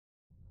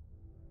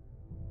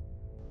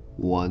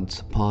Once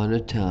upon a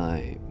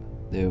time,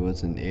 there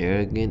was an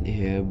arrogant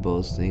hare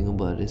boasting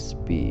about his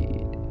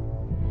speed.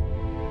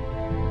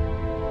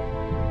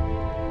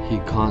 He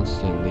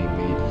constantly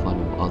made fun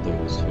of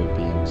others for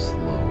being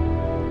slow.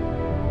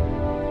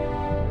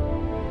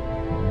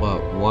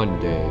 But one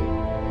day,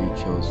 he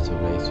chose to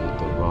race with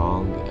the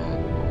wrong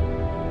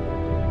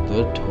animal,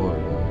 the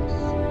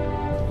tortoise.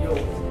 Yo,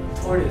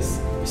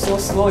 Tortoise, you're so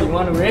slow, you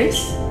wanna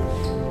race?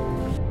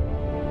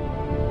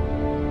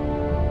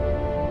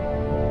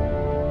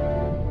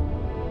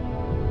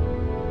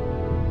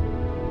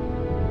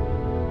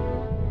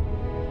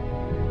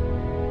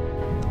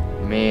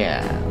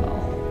 Meow.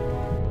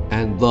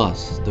 And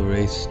thus the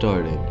race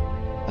started,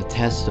 a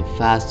test of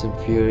fast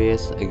and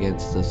furious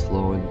against the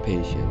slow and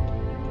patient.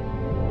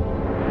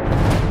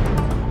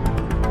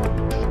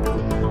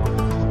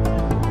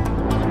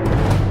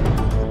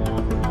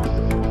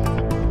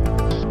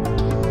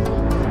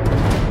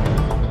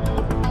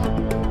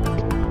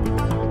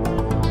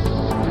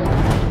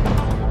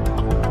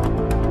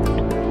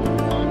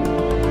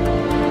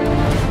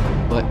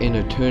 But in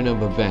a turn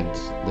of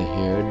events, the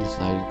hare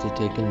decided to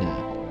take a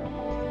nap.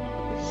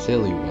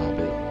 Silly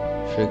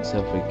rabbit, tricks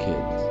are for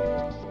kids.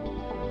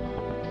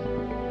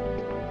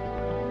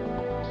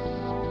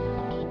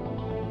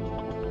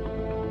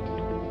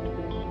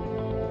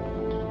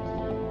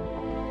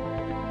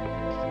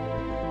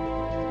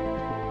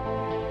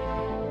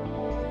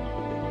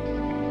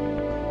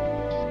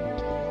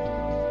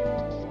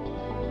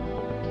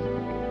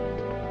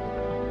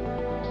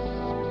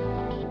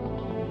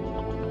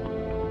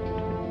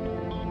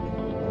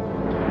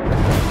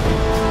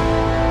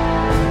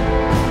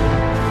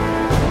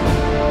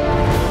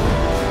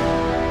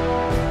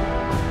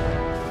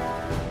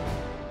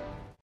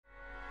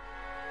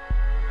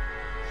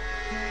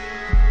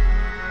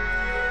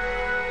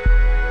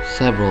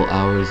 Several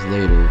hours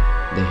later,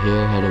 the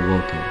hare had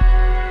awoken,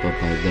 but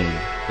by then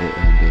it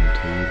had been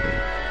too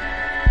late.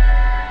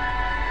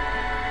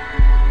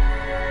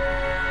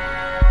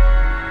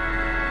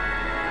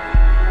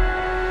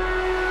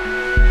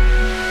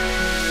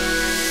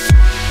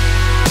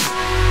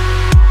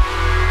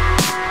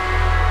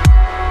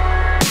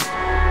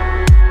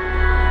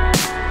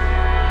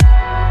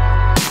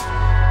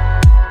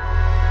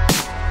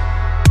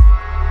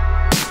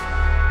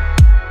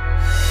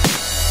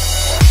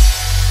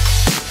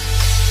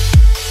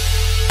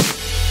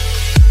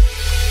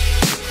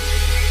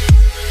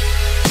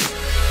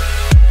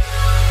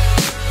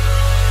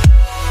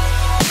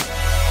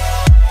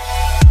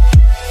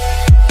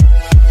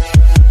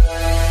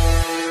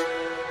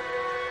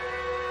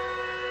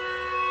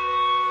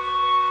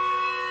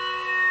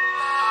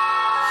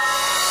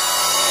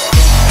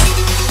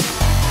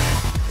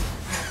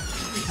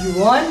 You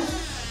won?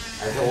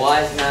 As a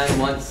wise man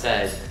once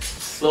said,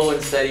 slow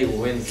and steady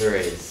wins the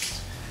race.